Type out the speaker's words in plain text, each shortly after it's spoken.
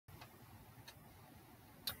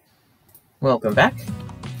Welcome back,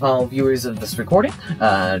 all viewers of this recording.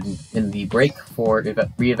 In the break for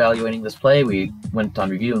re-evaluating this play, we went on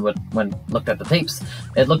review and looked at the tapes.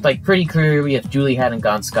 It looked like pretty clearly if Julie hadn't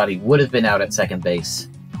gone, Scotty would have been out at second base.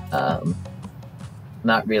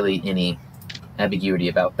 Not really any ambiguity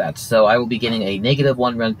about that. So I will be getting a negative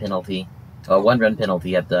one-run penalty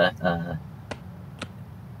at the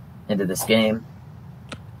end of this game.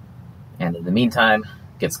 And in the meantime,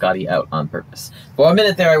 get Scotty out on purpose. For a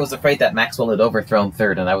minute there, I was afraid that Maxwell had overthrown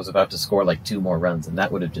third, and I was about to score like 2 more runs, and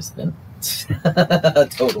that would have just been a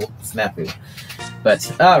total snafu.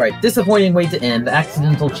 But, alright, disappointing way to end,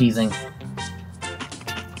 accidental cheesing.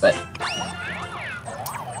 But,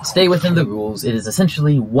 stay within the rules. It is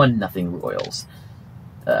essentially 1-0 Royals.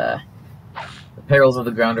 The perils of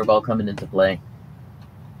the grounder ball coming into play.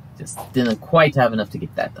 Just didn't quite have enough to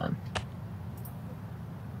get that done.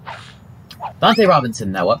 Dante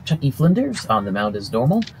Robinson now up. Chucky Flinders on the mound as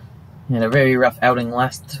normal. He had a very rough outing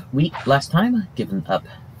last time, giving up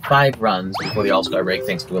 5 runs before the All-Star break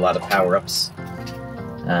thanks to a lot of power-ups.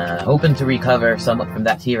 Hoping to recover somewhat from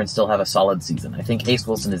that here and still have a solid season. I think Ace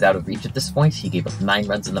Wilson is out of reach at this point. He gave up 9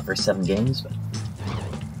 runs in the first 7 games, but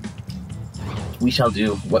we shall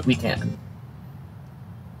do what we can.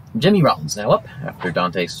 Jimmy Rollins now up after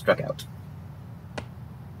Dante struck out.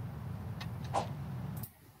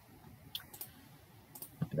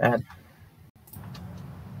 Bad.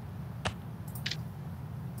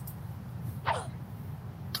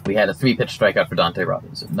 We had a 3-pitch strikeout for Dante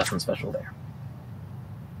Robinson. Nothing special there.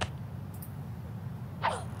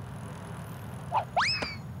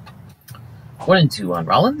 One and 2 on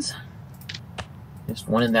Rollins. Just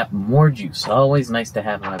one in that more juice. Always nice to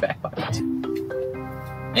have in my back pocket.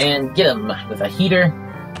 And get him with a heater.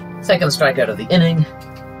 Second strikeout of the inning.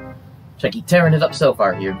 Chucky tearing it up so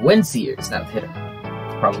far here. Gwen Sears now the hitter.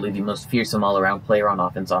 Probably the most fearsome all-around player on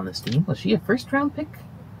offense on this team. Was she a first-round pick?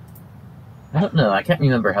 I don't know. I can't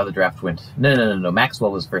remember how the draft went. No.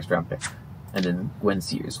 Maxwell was first-round pick. And then Gwen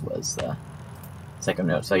Sears was second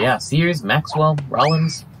round. So yeah, Sears, Maxwell,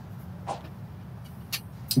 Rollins,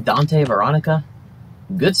 Dante, Veronica.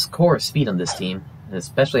 Good core of speed on this team. And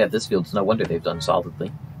especially at this field, so no wonder they've done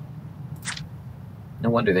solidly.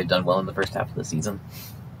 No wonder they've done well in the first half of the season.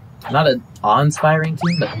 Not an awe-inspiring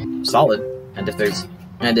team, but solid.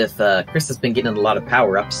 And if Chris has been getting a lot of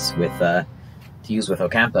power-ups with to use with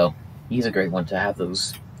Ocampo, he's a great one to have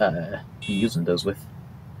those be using those with.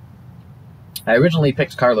 I originally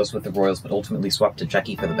picked Carlos with the Royals, but ultimately swapped to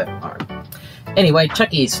Chucky for the better arm. Anyway,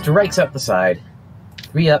 Chucky strikes out the side.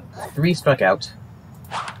 3 up, 3 struck out.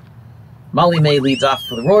 Molly May leads off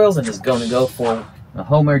for the Royals and is going to go for a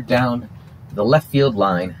homer down the left field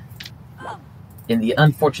line in the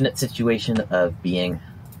unfortunate situation of batting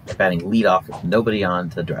leadoff with nobody on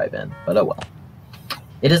to drive in, but oh well.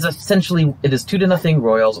 It is 2-0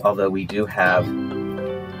 Royals, although we do have a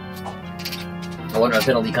 1-run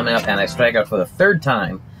penalty coming up, and I strike out for the 3rd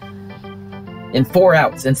time in 4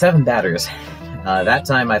 outs and 7 batters. That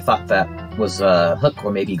time I thought that was a hook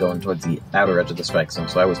or maybe going towards the outer edge of the strike zone,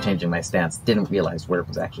 so I was changing my stance. Didn't realize where it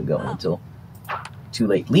was actually going until too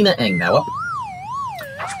late. Lena Eng now up.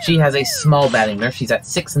 She has a small batting nerve. She's at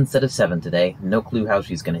 6 instead of 7 today. No clue how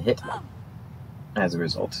she's going to hit as a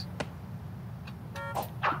result.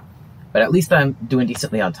 But at least I'm doing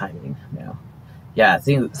decently on timing now. Yeah,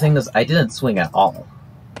 the thing is, I didn't swing at all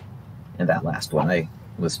in that last one. I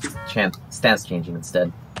was stance changing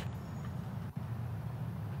instead.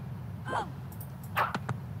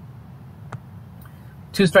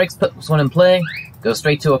 Two strikes, puts one in play. Goes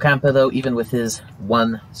straight to Ocampo, though. Even with his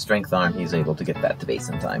 1 strength arm, he's able to get that to base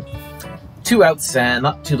in time. 2 outs, and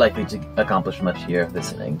not too likely to accomplish much here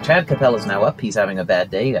this inning. Chad Capel is now up. He's having a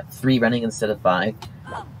bad day. Got 3 running instead of 5.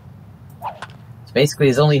 So basically,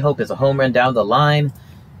 his only hope is a home run down the line.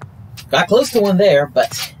 Got close to one there,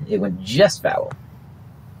 but it went just foul.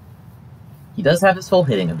 He does have his full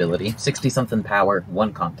hitting ability. 60-something power,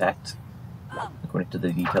 1 contact, according to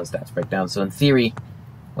the detailed stats breakdown. So in theory,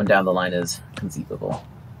 one down the line is conceivable.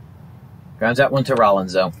 Grounds out one to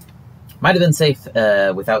Rollins, though. Might have been safe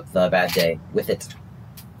without the bad day. With it,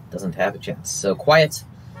 doesn't have a chance. So quiet.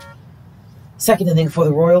 Second inning for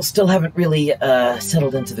the Royals. Still haven't really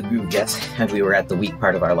settled into the groove yet, and we were at the weak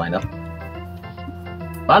part of our lineup.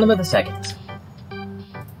 Bottom of the second.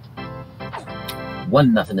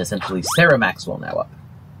 1-0 essentially. Sarah Maxwell now up.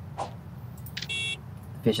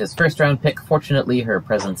 Fish's first-round pick. Fortunately, her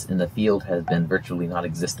presence in the field has been virtually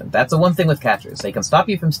non-existent. That's the one thing with catchers. They can stop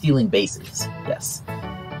you from stealing bases, yes.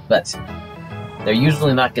 But they're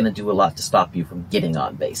usually not going to do a lot to stop you from getting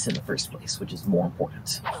on base in the first place, which is more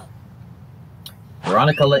important.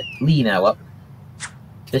 Veronica Lee now up.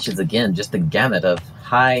 Fishes again, just a gamut of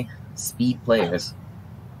high speed players.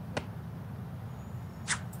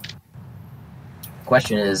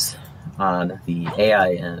 Question is, on the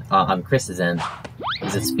AI and on Chris's end,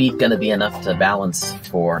 is its speed going to be enough to balance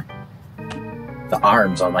for the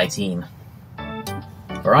arms on my team?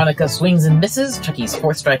 Veronica swings and misses. Chucky's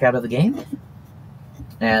 4th strikeout of the game.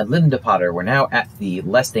 And Linda Potter, we're now at the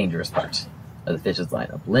less dangerous part of the Fishes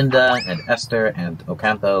lineup. Linda and Esther and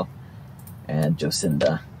Ocampo and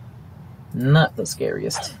Jocinda. Not the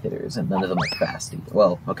scariest hitters, and none of them are fast either.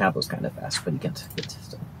 Well, Ocampo's kind of fast, but he can't hit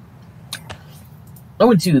still.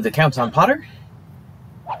 0-2 the count on Potter.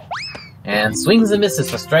 And swings and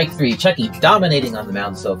misses for strike 3. Chucky dominating on the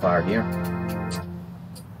mound so far here.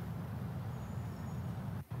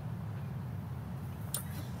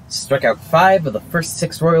 Struck out 5 of the first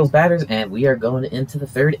 6 Royals batters, and we are going into the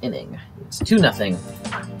 3rd inning. It's 2-0.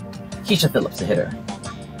 Keisha Phillips, the hitter.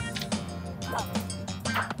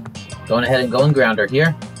 Going ahead and going grounder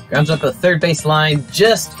here. Grounds up the 3rd base line,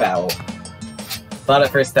 just foul. Thought at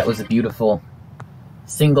first that was a beautiful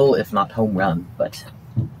single, if not home run, but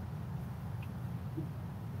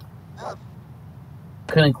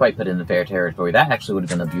couldn't quite put it in the fair territory. That actually would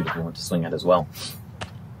have been a beautiful one to swing at as well.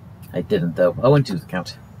 I didn't, though. 0-2 the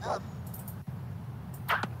count.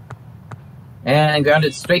 And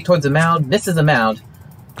grounded straight towards the mound. Misses the mound.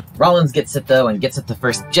 Rollins gets it, though, and gets it to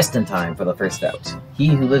first just in time for the first out. He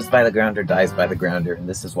who lives by the grounder dies by the grounder, and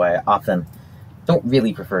this is why I often don't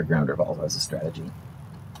really prefer grounder balls as a strategy.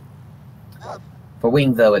 For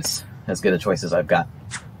wing, though, it's as good a choice as I've got.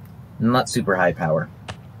 Not super high power.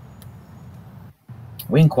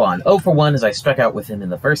 Wing Quan, 0 for 1 as I struck out with him in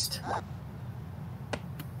the first.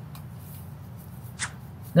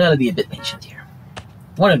 Gotta be a bit patient here.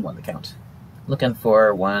 1-1 the count. Looking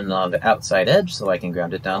for one on the outside edge so I can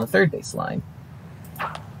ground it down the 3rd base line.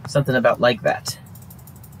 Something about like that.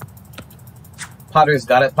 Potter's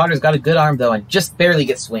got it. Potter's got a good arm, though, and just barely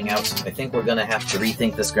gets swing out. I think we're going to have to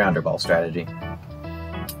rethink this grounder ball strategy.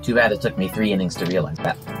 Too bad it took me 3 innings to realize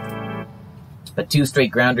that. But 2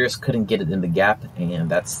 straight grounders, couldn't get it in the gap, and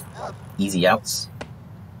that's easy outs.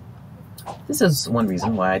 This is one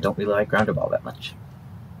reason why I don't really like grounder ball that much.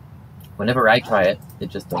 Whenever I try it, it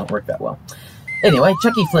just doesn't work that well. Anyway,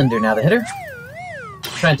 Chucky Flinder now the hitter.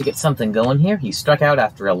 Trying to get something going here. He struck out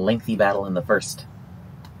after a lengthy battle in the first.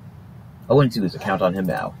 0-2 is a count on him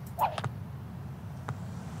now.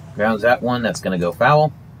 Grounds that one, that's going to go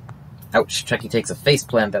foul. Ouch, Chucky takes a face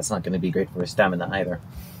plant. That's not going to be great for his stamina either.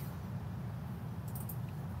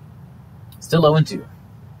 Still 0-2.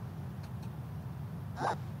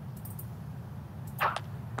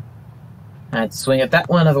 I had to swing at that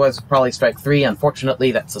one, otherwise it'd probably strike 3.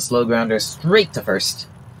 Unfortunately, that's a slow grounder straight to first.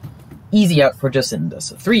 Easy out for Jocinda.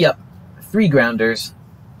 So 3 up, 3 grounders,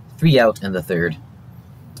 3 out in the 3rd.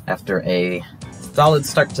 After a solid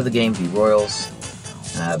start to the game, the Royals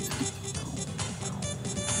have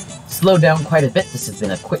slowed down quite a bit. This has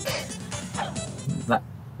been a quick,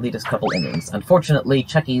 latest couple innings. Unfortunately,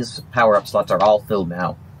 Chucky's power-up slots are all filled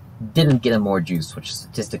now. Didn't get him more juice, which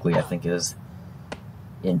statistically I think is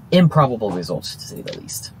an improbable result, to say the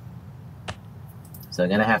least. So I'm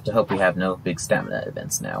going to have to hope we have no big stamina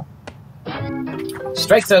events now.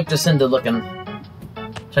 Strikes out Jocinda looking.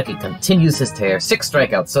 Chucky continues his tear. 6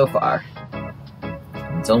 strikeouts so far.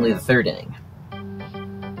 It's only the 3rd inning.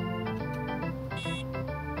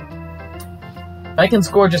 If I can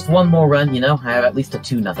score just one more run, you know, I have at least a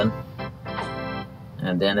 2-0.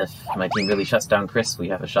 And then if my team really shuts down Chris, we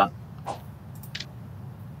have a shot.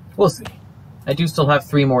 We'll see. I do still have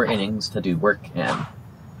 3 more innings to do work, and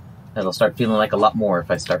it'll start feeling like a lot more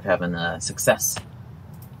if I start having success.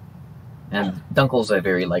 And Dunkel's a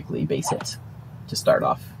very likely base hit to start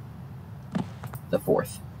off the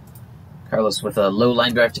 4th. Carlos with a low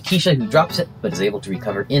line drive to Keisha, who drops it, but is able to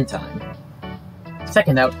recover in time.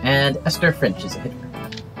 2nd out, and Esther French is a hitter.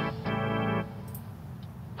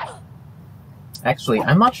 Actually,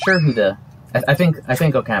 I'm not sure who the... I think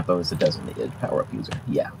Ocampo is the designated power-up user.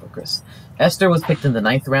 Yeah, for Chris. Esther was picked in the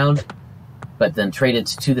 9th round, but then traded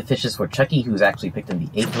to the Fishes for Chucky, who was actually picked in the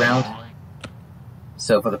 8th round.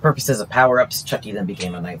 So for the purposes of power-ups, Chucky then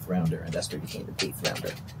became a 9th rounder, and Esther became the 8th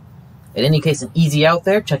rounder. In any case, an easy out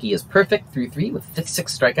there. Chucky is perfect through 3 with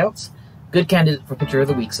 6 strikeouts. Good candidate for pitcher of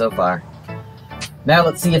the week so far. Now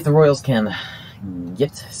let's see if the Royals can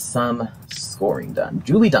get some scoring done.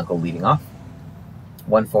 Julie Dunkel leading off.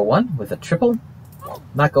 1 for 1 with a triple.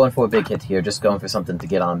 Not going for a big hit here, just going for something to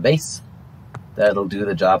get on base. That'll do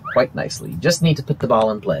the job quite nicely. Just need to put the ball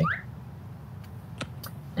in play.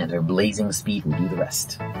 And her blazing speed will do the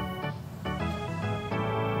rest.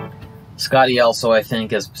 Scotty also, I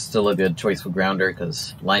think, is still a good choice for grounder,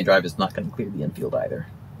 because line drive is not going to clear the infield either.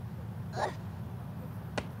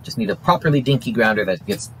 Just need a properly dinky grounder that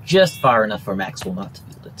gets just far enough for Maxwell not to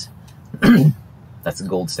field it. That's a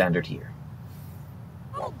gold standard here.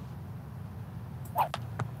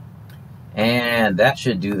 And that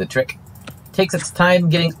should do the trick. Takes its time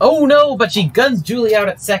getting... Oh no, but she guns Julie out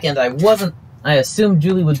at second. I assumed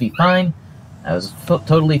Julie would be fine. I was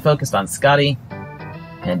totally focused on Scotty.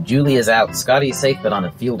 And Julie is out. Scotty is safe, but on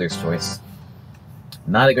a fielder's choice.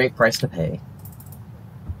 Not a great price to pay.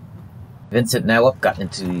 Vincent now up got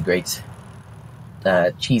into the great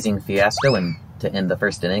cheesing fiasco and to end the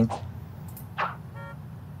first inning.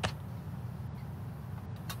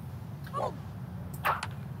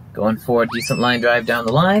 Going for a decent line drive down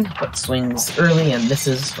the line, but swings early and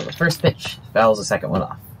misses for the first pitch. Fouls the second one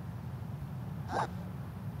off.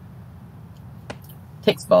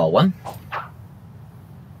 Takes ball one.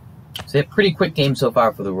 So a pretty quick game so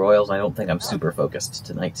far for the Royals. I don't think I'm super focused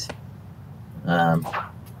tonight.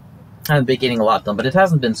 I've been getting a lot done, but it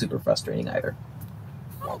hasn't been super frustrating either.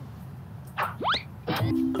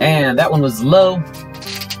 And that one was low.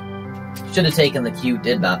 Should have taken the cue,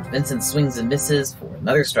 did not. Vincent swings and misses for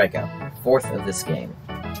another strikeout. Fourth of this game.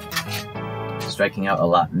 Striking out a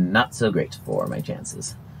lot, not so great for my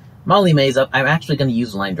chances. Molly May's up. I'm actually going to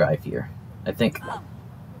use line drive here. I think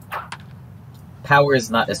power is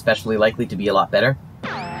not especially likely to be a lot better.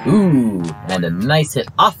 Ooh, and a nice hit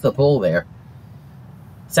off the pole there.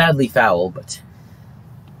 Sadly foul, but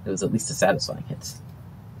it was at least a satisfying hit.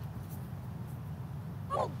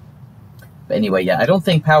 But anyway, yeah, I don't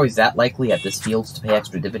think power is that likely at this field to pay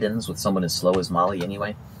extra dividends with someone as slow as Molly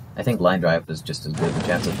anyway. I think line drive is just as good of a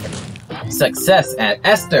chance of success, and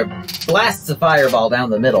Esther blasts a fireball down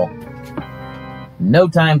the middle. No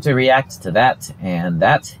time to react to that, and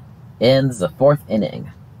that ends the fourth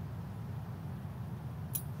inning.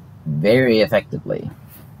 Very effectively.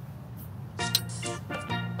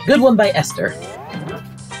 Good one by Esther.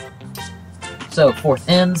 So, fourth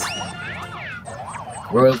ends.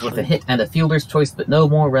 Royals with a hit and a fielder's choice, but no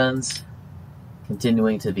more runs.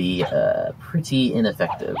 Continuing to be pretty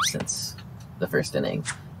ineffective since the first inning.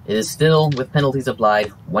 It is still, with penalties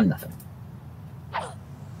applied, 1-0.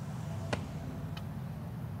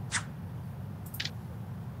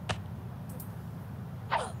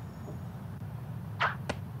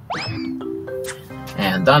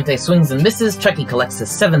 And Dante swings and misses. Chucky collects his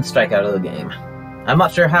 7th strikeout of the game. I'm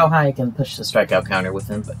not sure how high I can push the strikeout counter with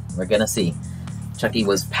him, but we're gonna see. Chucky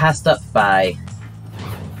was passed up by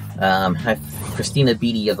Christina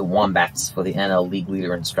Beattie of the Wombats for the NL League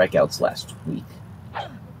leader in strikeouts last week.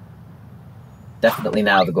 Definitely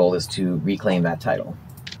now the goal is to reclaim that title.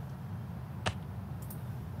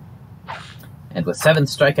 And with 7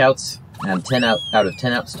 strikeouts and 10 out of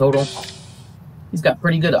 10 outs total, he's got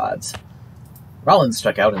pretty good odds. Rollins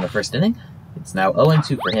struck out in the first inning. It's now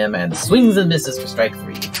 0-2 for him, and swings and misses for strike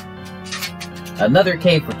 3. Another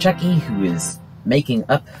K for Chucky, who is making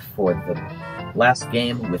up for the last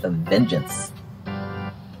game with a vengeance.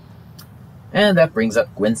 And that brings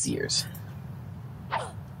up Gwen Sears.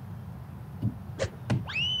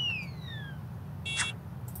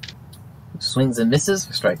 Swings and misses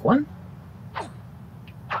for strike 1.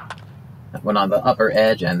 That went on the upper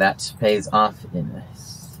edge, and that pays off in a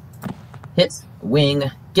hit. Wing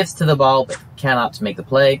gets to the ball, but cannot make the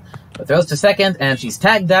play. But throws to second, and she's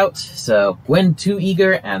tagged out. So Gwen too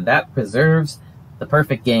eager, and that preserves the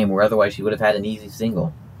perfect game, where otherwise she would have had an easy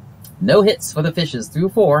single. No hits for the Fishes through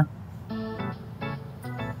 4.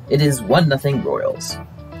 It is 1-0 Royals.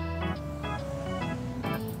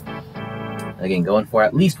 Again, going for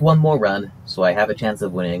at least one more run, so I have a chance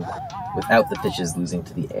of winning without the Fishes losing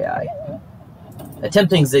to the AI.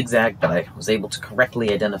 Attempting zigzag, but I was able to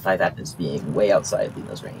correctly identify that as being way outside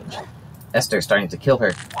Lena's range. Esther starting to kill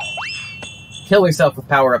herself with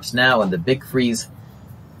power-ups now, and the big freeze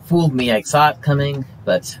fooled me. I saw it coming,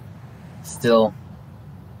 but still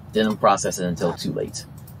didn't process it until too late.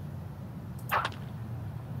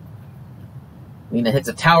 Lena hits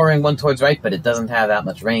a towering one towards right, but it doesn't have that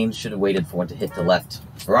much range. Should have waited for one to hit to left.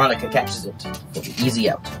 Veronica catches it for the easy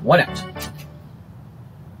out. 1 out.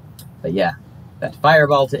 But yeah, that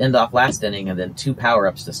fireball to end off last inning, and then 2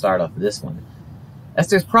 power-ups to start off this one.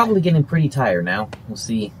 Esther's probably getting pretty tired now. We'll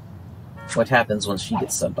see what happens once she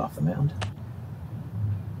gets subbed off the mound.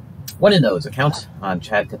 1-0 is a count on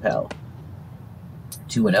Chad Capel.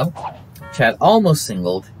 2-0. Chad almost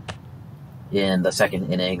singled in the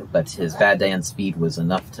second inning, but his bad day on speed was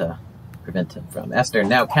enough to prevent him from. Esther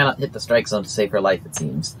now cannot hit the strike zone to save her life, it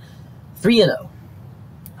seems. 3-0.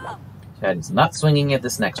 Chad is not swinging at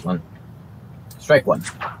this next one. Strike 1.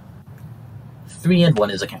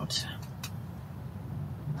 3-1 is a count.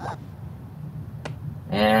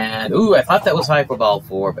 And, ooh, I thought that was high for ball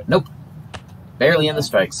 4, but nope. Barely in the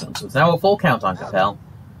strike zone, so it's now a full count on Capel.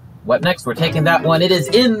 What next? We're taking that one. It is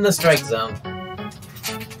in the strike zone.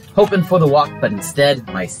 Hoping for the walk, but instead,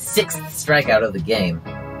 my 6th strikeout of the game.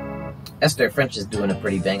 Esther French is doing a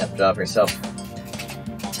pretty bang-up job herself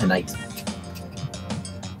tonight.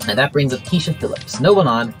 And that brings up Keisha Phillips. No one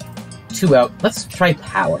on, 2 out. Let's try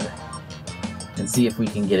power and see if we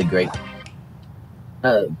can get a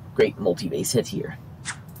great multi-base hit here.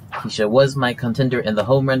 Keisha was my contender in the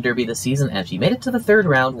home run derby this season, and she made it to the 3rd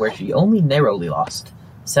round where she only narrowly lost.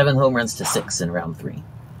 7 home runs to 6 in round 3.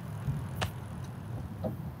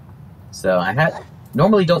 So I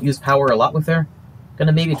normally don't use power a lot with her.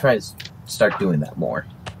 Gonna maybe try to start doing that more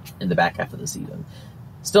in the back half of the season.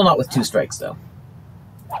 Still not with 2 strikes though.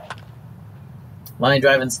 Line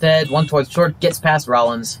drive instead, 1 towards short, gets past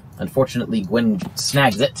Rollins. Unfortunately, Gwen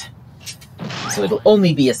snags it. So it'll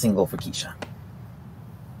only be a single for Keisha.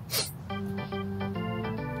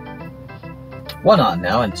 1 on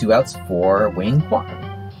now, and 2 outs for Wayne Kwan.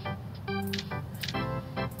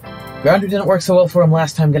 Grounder didn't work so well for him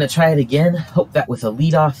last time. Gonna try it again. Hope that with a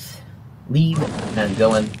lead and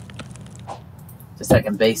going to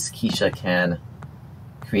second base, Keisha can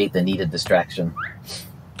create the needed distraction.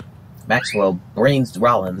 Maxwell brains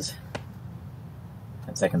Rollins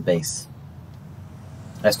at second base.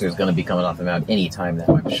 Esther's going to be coming off the mound any time now,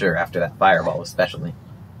 I'm sure, after that fireball especially.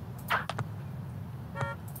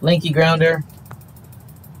 Lanky grounder.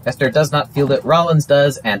 Esther does not field it. Rollins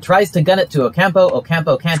does, and tries to gun it to Ocampo.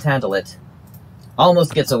 Ocampo can't handle it.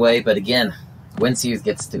 Almost gets away, but again, Gwen Sears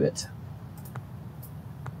gets to it.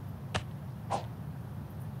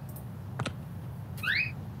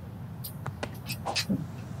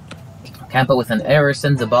 Ocampo with an error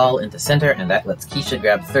sends the ball into center, and that lets Keisha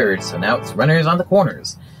grab 3rd, so now it's runners on the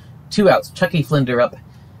corners. 2 outs. Chucky Flinder up.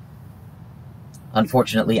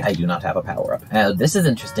 Unfortunately, I do not have a power-up. This is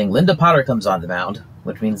interesting. Linda Potter comes on the mound,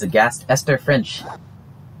 which means the gassed Esther French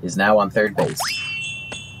is now on 3rd base.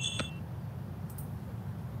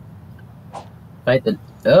 Right, and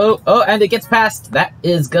it gets past. That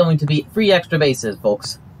is going to be 3 extra bases,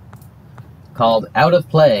 folks. Called out of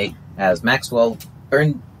play as Maxwell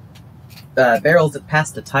barrels it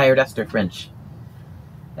past the tired Esther French.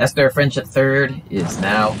 Esther French at 3rd is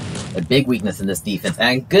now a big weakness in this defense,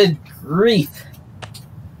 and good grief!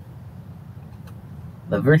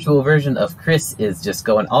 The virtual version of Chris is just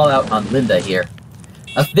going all out on Linda here.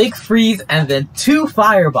 A big freeze and then 2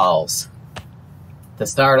 fireballs to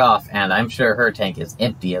start off, and I'm sure her tank is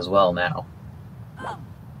empty as well now.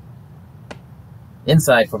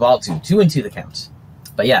 Inside for ball 2. 2-2 the count.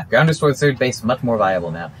 But yeah, grounders toward 3rd base, much more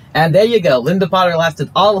viable now. And there you go. Linda Potter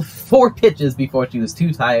lasted all 4 pitches before she was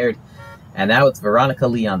too tired. And now it's Veronica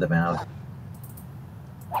Lee on the mound.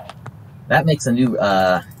 That makes a new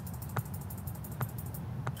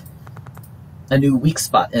weak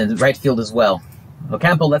spot in right field as well.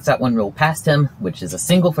 Ocampo lets that one roll past him, which is a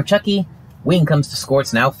single for Chucky. Wing comes to score.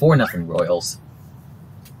 It's now 4-0 Royals.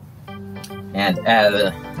 And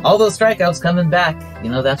all those strikeouts coming back. You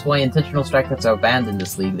know, that's why intentional strikeouts are banned in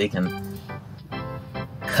this league. They can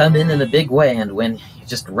come in a big way, and when you're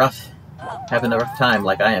just having a rough time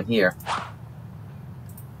like I am here,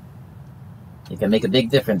 it can make a big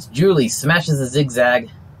difference. Julie smashes a zigzag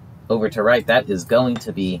over to right. That is going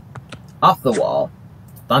to be off the wall.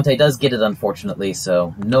 Dante does get it, unfortunately,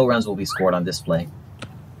 so no runs will be scored on this play.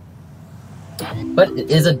 But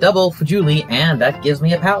it is a double for Julie, and that gives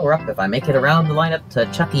me a power-up. If I make it around the lineup to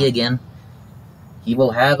Chucky again, he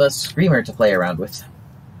will have a screamer to play around with.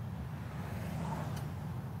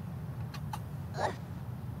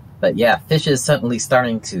 But yeah, Fish is suddenly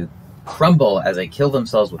starting to crumble as they kill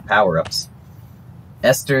themselves with power-ups.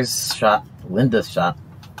 Esther's shot, Linda's shot.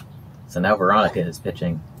 So now Veronica is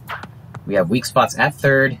pitching. We have weak spots at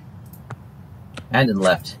 3rd and in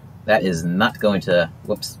left. That is not going to...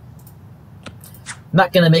 Whoops.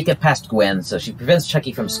 Not going to make it past Gwen, so she prevents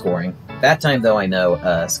Chucky from scoring. That time, though, I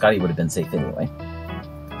know Scotty would have been safe anyway.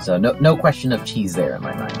 So no question of cheese there in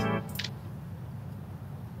my mind.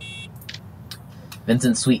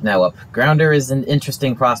 Vincent Sweet now up. Grounder is an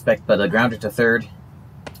interesting prospect, but a grounder to 3rd.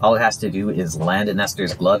 All it has to do is land in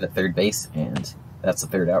Esther's glove at 3rd base, and that's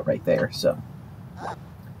the 3rd out right there, so...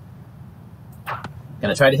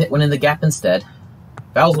 Gonna try to hit one in the gap instead.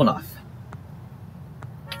 Fouls one off.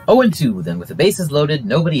 0-2, then with the bases loaded,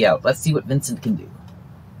 nobody out. Let's see what Vincent can do.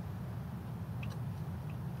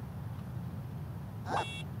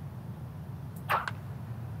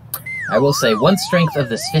 I will say, one strength of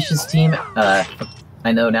this Fishes team,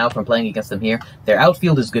 I know now from playing against them here, their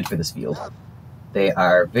outfield is good for this field. They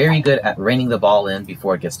are very good at reining the ball in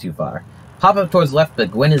before it gets too far. Pop up towards the left,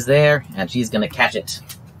 but Gwen is there, and she's going to catch it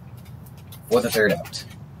for the third out.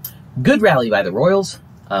 Good rally by the Royals,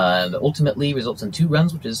 and ultimately results in 2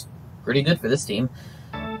 runs, which is pretty good for this team.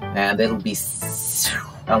 And it'll be...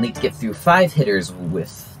 I'll need to get through 5 hitters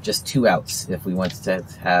with just 2 outs if we want to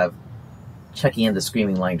have Chucky and the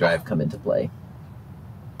Screaming Line Drive come into play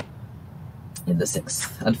in the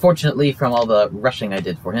 6th. Unfortunately, from all the rushing I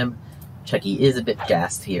did for him, Chucky is a bit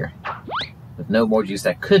gassed here. With no more juice,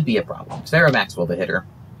 that could be a problem. Sarah Maxwell, the hitter.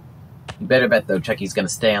 You better bet, though, Chucky's going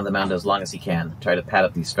to stay on the mound as long as he can, try to pad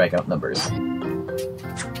up these strikeout numbers.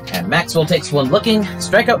 And Maxwell takes one looking.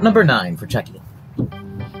 Strikeout number 9 for Chucky.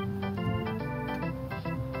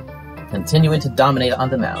 Continuing to dominate on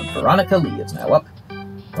the mound, Veronica Lee is now up.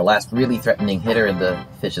 The last really threatening hitter in the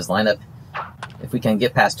Fishes lineup. If we can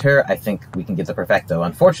get past her, I think we can get the perfecto.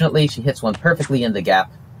 Unfortunately, she hits one perfectly in the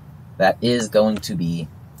gap. That is going to be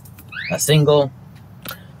a single.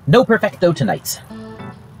 No perfecto tonight.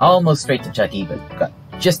 Almost straight to Chucky, but got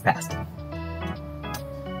just past him.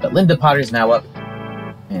 But Linda Potter's now up,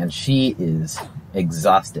 and she is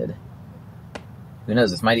exhausted. Who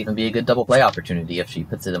knows, this might even be a good double play opportunity if she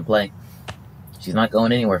puts it in play. She's not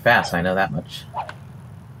going anywhere fast, I know that much.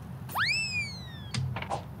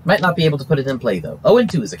 Might not be able to put it in play, though.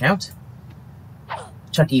 0-2 is the count.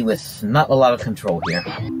 Chucky with not a lot of control here.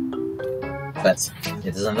 But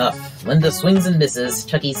it is enough. Linda swings and misses.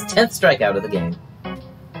 Chucky's 10th strikeout of the game.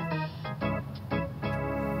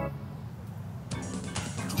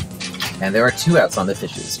 And there are 2 outs on the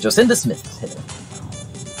Fishes. Jocinda Smith is hitting.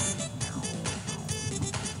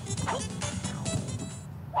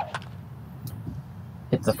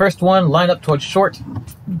 Hits the first one, line up towards short,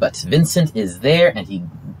 but Vincent is there, and he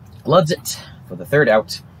gloves it for the 3rd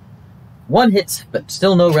out. 1 hit, but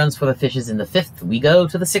still no runs for the Fishes in the 5th. We go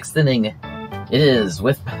to the 6th inning. It is,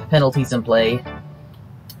 with penalties in play,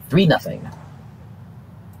 3-0.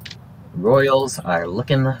 Royals are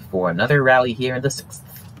looking for another rally here in the 6th.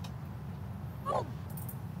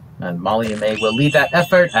 And Molly and May will lead that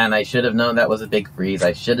effort, and I should have known that was a big freeze.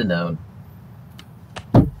 I should have known.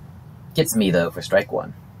 Gets me, though, for strike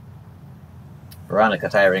 1. Veronica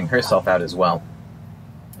tiring herself out as well.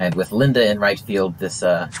 And with Linda in right field, this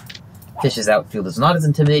Fishes outfield is not as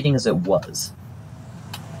intimidating as it was.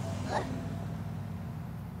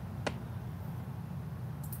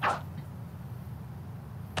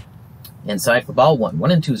 Inside for ball 1.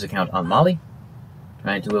 1-2's a count on Molly.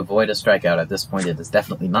 Trying to avoid a strikeout at this point. It is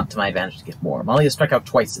definitely not to my advantage to get more. Molly has struck out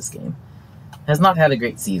twice this game. Has not had a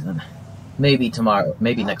great season. Maybe tomorrow,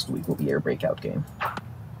 maybe next week will be her breakout game.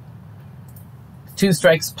 2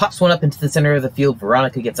 strikes, pops one up into the center of the field.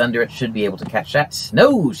 Veronica gets under it, should be able to catch that.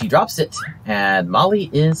 No, she drops it, and Molly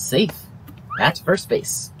is safe at first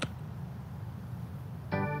base.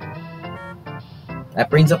 That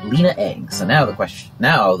brings up Lena Eng. So now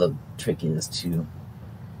the trick is to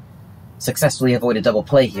successfully avoid a double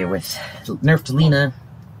play here with nerfed Lena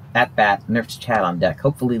at bat, nerfed Chad on deck.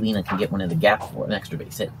 Hopefully Lena can get one in the gap for an extra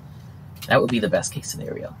base hit. That would be the best case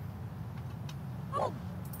scenario.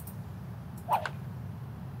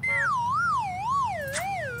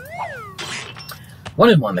 One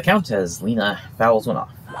and one, the count as Lena fouls one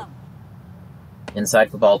off.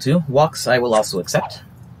 Inside for ball 2. Walks I will also accept.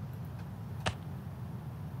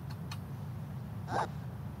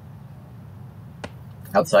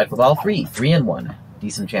 Outside for ball 3. 3-1.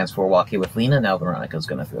 Decent chance for a walk here with Lena. Now Veronica's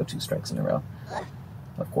going to throw 2 strikes in a row.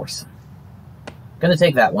 Of course. Going to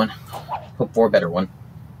take that one. Hope for a better one.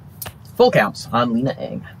 Full count on Lena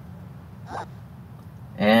Eng.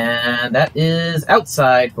 And that is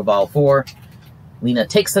outside for ball 4. Lena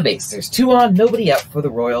takes the base. There's 2 on, nobody out for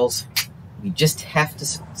the Royals. We just have to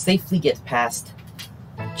safely get past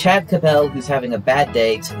Chad Capel, who's having a bad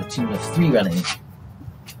day, to the tune of 3 running.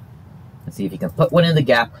 Let's see if he can put one in the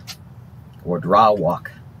gap or draw a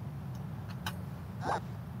walk.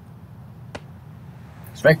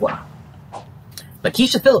 Strike 1. But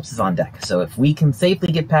Keisha Phillips is on deck, so if we can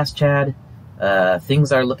safely get past Chad,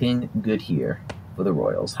 things are looking good here for the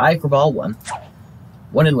Royals. High for ball 1.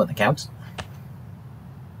 1-1 the count.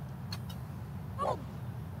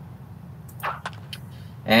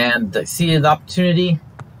 And I see the opportunity.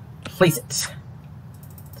 Place it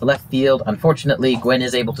to left field. Unfortunately, Gwen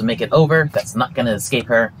is able to make it over. That's not going to escape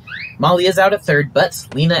her. Molly is out at third, but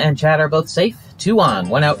Lena and Chad are both safe. 2 on,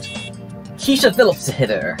 1 out. Keisha Phillips a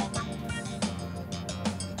hitter.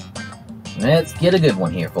 Let's get a good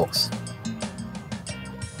one here, folks.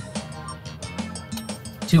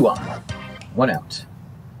 2 on, 1 out.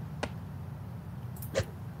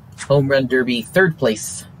 Home Run Derby, 3rd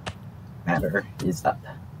place matter is up.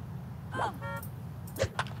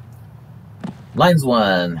 Lines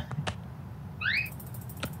 1.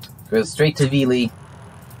 Goes straight to Vili.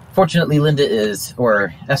 Fortunately,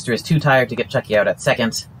 Esther is too tired to get Chucky out at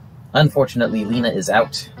second. Unfortunately, Lena is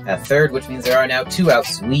out at third, which means there are now 2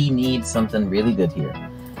 outs. We need something really good here.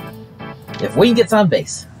 If Wing gets on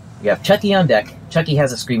base, we have Chucky on deck. Chucky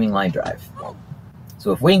has a screaming line drive.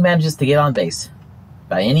 So if Wing manages to get on base,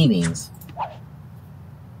 by any means,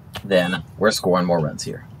 then we're scoring more runs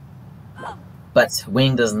here. But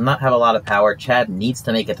Wing does not have a lot of power. Chad needs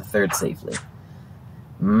to make it to third safely.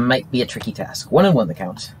 Might be a tricky task. 1-1 the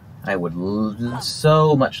count. I would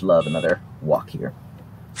so much love another walk here.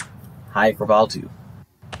 High for ball 2.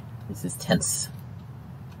 This is tense.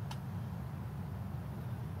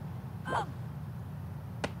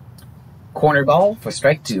 Corner ball for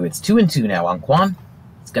strike 2. It's 2-2 now on Quan.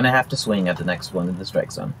 It's going to have to swing at the next one in the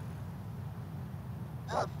strike zone.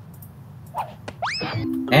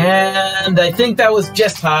 And I think that was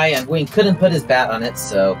just high, and Wing couldn't put his bat on it,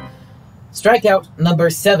 so strikeout number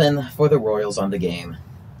 7 for the Royals on the game.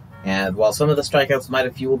 And while some of the strikeouts might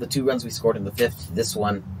have fueled the 2 runs we scored in the 5th, this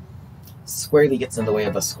one squarely gets in the way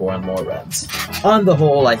of us scoring more runs. On the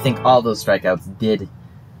whole, I think all those strikeouts did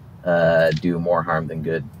do more harm than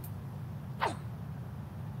good.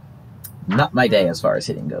 Not my day as far as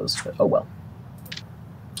hitting goes, but oh well.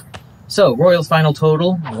 So, Royals' final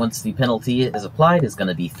total, once the penalty is applied, is going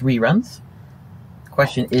to be 3 runs. The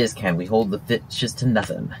question is, can we hold the Fishes to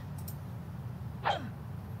nothing?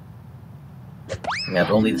 We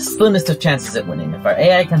have only the slimmest of chances at winning. If our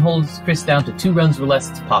AI can hold Chris down to 2 runs or less,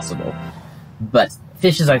 it's possible. But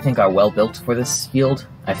Fishes, I think, are well built for this field.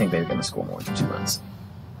 I think they're going to score more than 2 runs.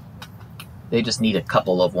 They just need a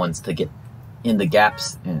couple of ones to get in the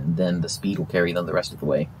gaps, and then the speed will carry them the rest of the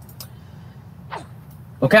way.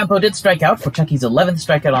 Ocampo did strike out for Chucky's 11th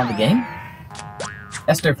strikeout on the game.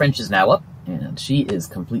 Esther French is now up, and she is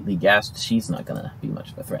completely gassed. She's not going to be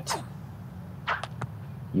much of a threat,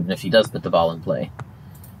 even if she does put the ball in play.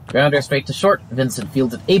 Grounder straight to short. Vincent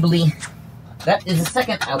fields it ably. That is a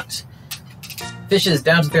 2nd out. Fishes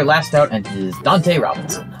down to their last out, and it is Dante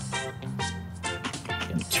Robinson.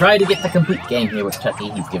 Gonna try to get the complete game here with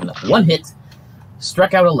Chucky. He's given up 1 hit,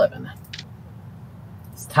 struck out 11.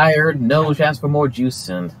 He's tired, no chance for more juice,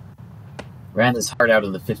 and ran his heart out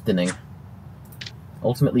in the 5th inning.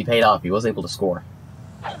 Ultimately paid off. He was able to score.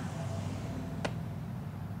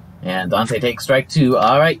 And Dante takes strike 2.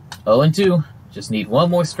 Alright, 0-2. Just need 1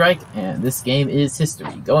 more strike, and this game is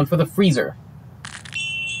history. Going for the freezer.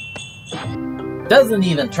 Doesn't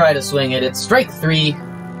even try to swing it. It's strike 3.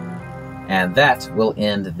 And that will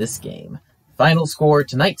end this game. Final score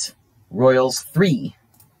tonight, Royals 3,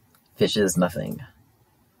 Fishes nothing.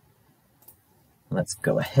 Let's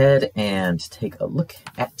go ahead and take a look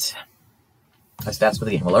at our stats for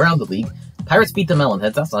the game. Well, around the league, Pirates beat the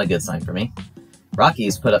Melonheads. That's not a good sign for me.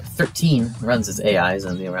 Rockies put up 13 runs as AIs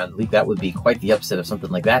in the around the league. That would be quite the upset if something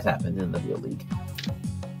like that happened in the real league.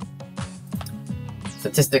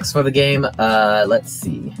 Statistics for the game, let's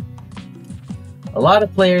see. A lot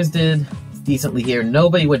of players did decently here.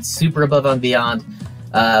 Nobody went super above and beyond.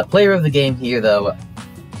 Player of the game here, though,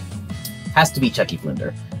 has to be Chucky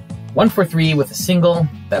Flinder. 1 for 3 with a single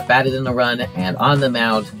that batted in a run, and on the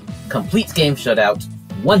mound, complete game shutout,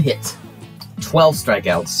 1 hit, 12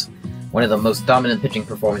 strikeouts. One of the most dominant pitching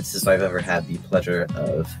performances I've ever had the pleasure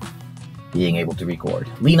of being able to record.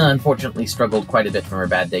 Lena, unfortunately, struggled quite a bit from her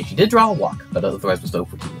bad day. She did draw a walk, but otherwise was 0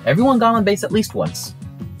 for 2. Everyone got on base at least once.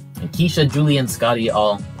 And Keisha, Julie, and Scotty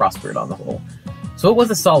all prospered on the whole. So it was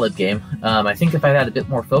a solid game. I think if I had a bit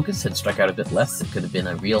more focus and struck out a bit less, it could have been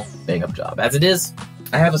a real bang-up job. As it is,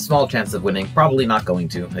 I have a small chance of winning. Probably not going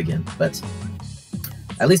to, again, but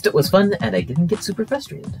at least it was fun, and I didn't get super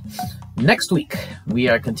frustrated. Next week, we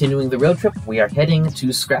are continuing the road trip. We are heading to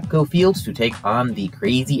Scrapco Field to take on the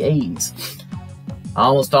Crazy A's.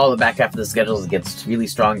 Almost all the back half of the schedule is against really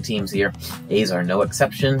strong teams here. A's are no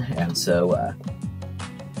exception, and so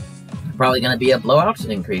probably going to be a blowout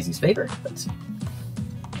in Crazy's favor, but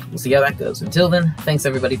we'll see how that goes. Until then, thanks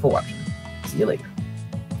everybody for watching. See you later.